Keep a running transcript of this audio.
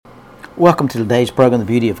Welcome to today's program, The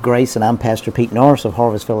Beauty of Grace, and I'm Pastor Pete Norris of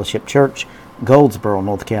Harvest Fellowship Church, Goldsboro,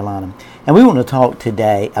 North Carolina. And we want to talk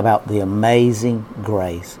today about the amazing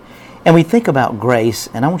grace. And we think about grace,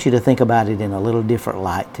 and I want you to think about it in a little different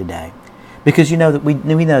light today. Because you know that we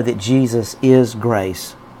know that Jesus is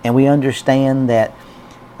grace, and we understand that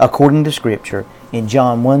according to Scripture, in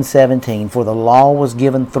John 1:17, for the law was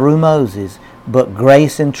given through Moses, but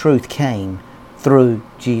grace and truth came through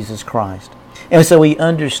Jesus Christ. And so we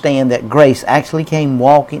understand that grace actually came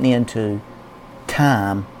walking into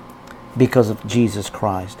time because of Jesus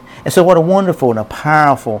Christ. And so what a wonderful and a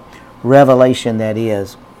powerful revelation that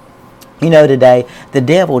is. You know, today, the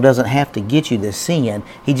devil doesn't have to get you to sin.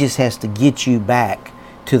 He just has to get you back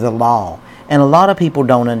to the law. And a lot of people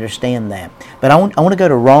don't understand that. But I want to go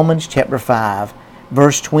to Romans chapter 5,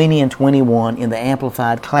 verse 20 and 21 in the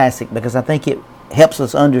Amplified Classic, because I think it helps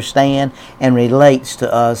us understand and relates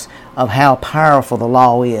to us of how powerful the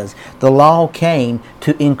law is. The law came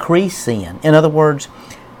to increase sin. In other words,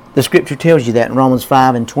 the Scripture tells you that in Romans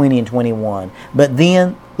 5 and 20 and 21. But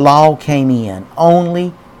then law came in.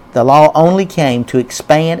 The law only came to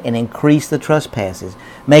expand and increase the trespasses,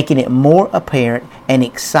 making it more apparent and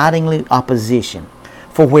excitingly opposition.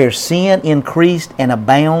 For where sin increased and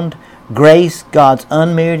abounded, grace, God's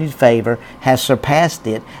unmerited favor, has surpassed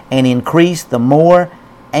it and increased the more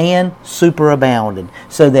and superabounded,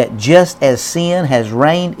 so that just as sin has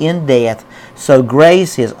reigned in death, so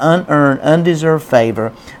grace, His unearned, undeserved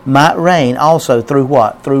favor, might reign also through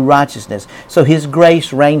what? Through righteousness. So His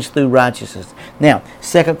grace reigns through righteousness. Now,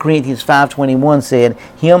 2 Corinthians 5:21 said,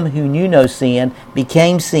 Him who knew no sin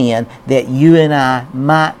became sin, that you and I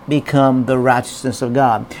might become the righteousness of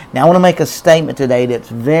God. Now, I want to make a statement today that's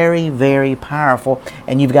very, very powerful,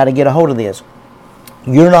 and you've got to get a hold of this.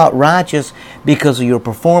 You're not righteous because of your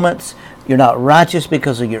performance. You're not righteous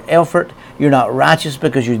because of your effort. You're not righteous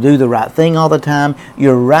because you do the right thing all the time.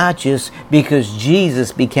 You're righteous because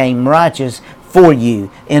Jesus became righteous for you.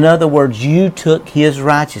 In other words, you took His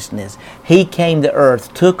righteousness. He came to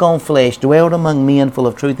earth, took on flesh, dwelled among men full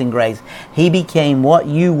of truth and grace. He became what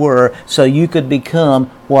you were so you could become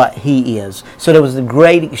what He is. So there was a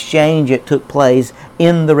great exchange that took place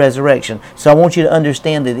in the resurrection. So I want you to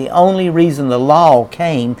understand that the only reason the law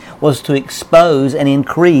came was to expose and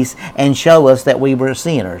increase and show us that we were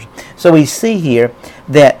sinners. So we see here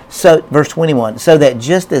that, verse 21, so that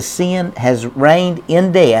just as sin has reigned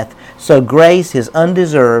in death, so grace, His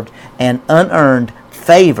undeserved and unearned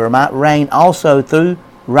favor, might reign also through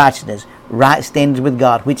righteousness, right standings with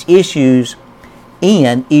God, which issues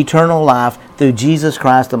in eternal life through Jesus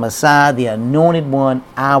Christ, the Messiah, the Anointed One,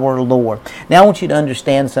 our Lord. Now I want you to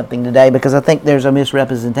understand something today, because I think there's a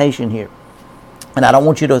misrepresentation here. And I don't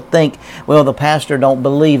want you to think, well, the pastor don't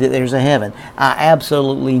believe that there's a heaven. I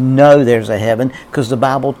absolutely know there's a heaven, because the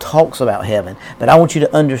Bible talks about heaven. But I want you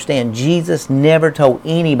to understand, Jesus never told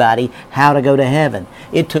anybody how to go to heaven.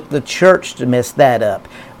 It took the church to mess that up.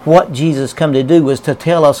 What Jesus come to do was to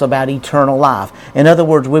tell us about eternal life. In other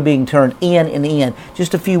words, we're being turned in and in.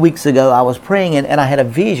 Just a few weeks ago, I was praying and I had a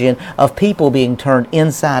vision of people being turned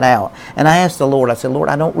inside out. And I asked the Lord, I said, Lord,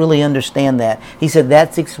 I don't really understand that. He said,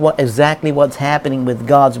 that's exactly what's happening with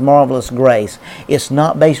God's marvelous grace. It's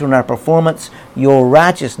not based on our performance. Your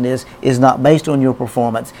righteousness is not based on your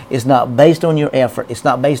performance. It's not based on your effort. It's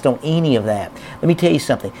not based on any of that. Let me tell you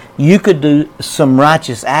something. You could do some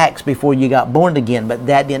righteous acts before you got born again, but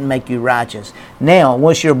that didn't make you righteous. Now,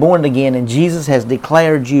 once you're born again and Jesus has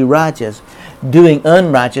declared you righteous, doing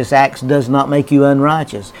unrighteous acts does not make you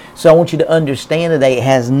unrighteous. So I want you to understand today, it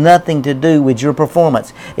has nothing to do with your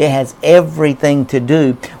performance. It has everything to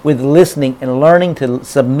do with listening and learning to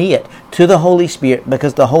submit to the Holy Spirit,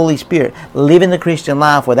 because the Holy Spirit, living the Christian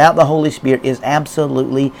life without the Holy Spirit is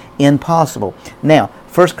absolutely impossible. Now,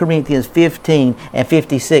 1 Corinthians 15 and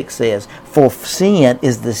 56 says, for sin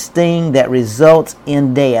is the sting that results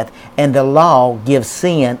in death, and the law gives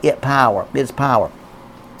sin its power.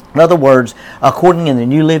 In other words, according in the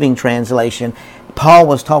New Living Translation, Paul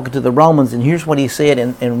was talking to the Romans, and here's what he said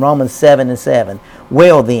in Romans 7 and 7.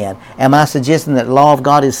 Well then, am I suggesting that the law of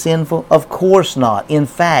God is sinful? Of course not. In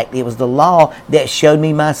fact, it was the law that showed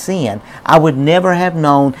me my sin. I would never have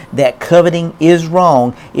known that coveting is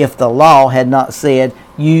wrong if the law had not said,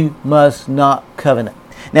 you must not covet.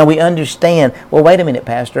 Now we understand, well, wait a minute,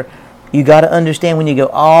 Pastor. You got to understand, when you go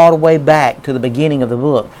all the way back to the beginning of the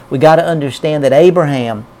book, we got to understand that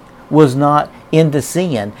Abraham was not into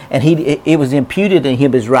sin, and it was imputed in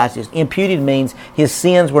him as righteousness. Imputed means his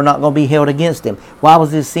sins were not going to be held against him. Why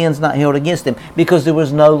was his sins not held against him? Because there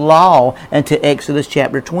was no law until Exodus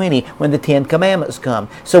chapter 20 when the Ten Commandments come.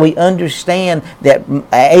 So we understand that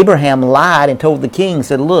Abraham lied and told the king,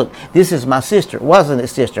 said, look, this is my sister. Wasn't it,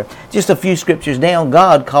 sister? Just a few scriptures down,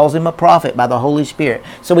 God calls him a prophet by the Holy Spirit.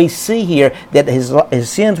 So we see here that his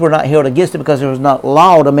sins were not held against him because there was not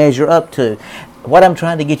law to measure up to. What I'm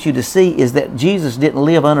trying to get you to see is that Jesus didn't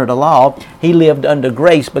live under the law. He lived under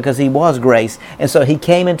grace because he was grace. And so he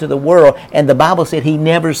came into the world, and the Bible said he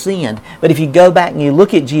never sinned. But if you go back and you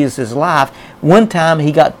look at Jesus' life, one time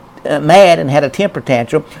he got mad and had a temper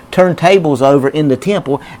tantrum, turned tables over in the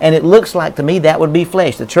temple, and it looks like to me that would be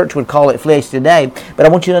flesh. The church would call it flesh today. But I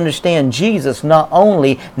want you to understand, Jesus not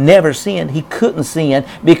only never sinned, he couldn't sin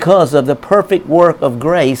because of the perfect work of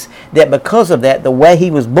grace, that because of that, the way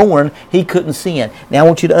he was born, he couldn't sin. Now I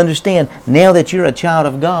want you to understand, now that you're a child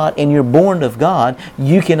of God and you're born of God,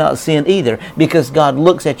 you cannot sin either, because God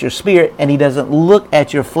looks at your spirit and he doesn't look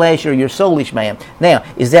at your flesh or your soulish man. Now,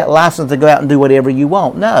 is that license to go out and do whatever you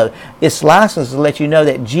want? No. It's licensed to let you know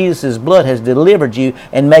that Jesus' blood has delivered you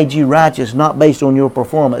and made you righteous, not based on your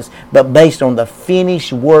performance, but based on the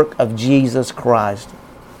finished work of Jesus Christ.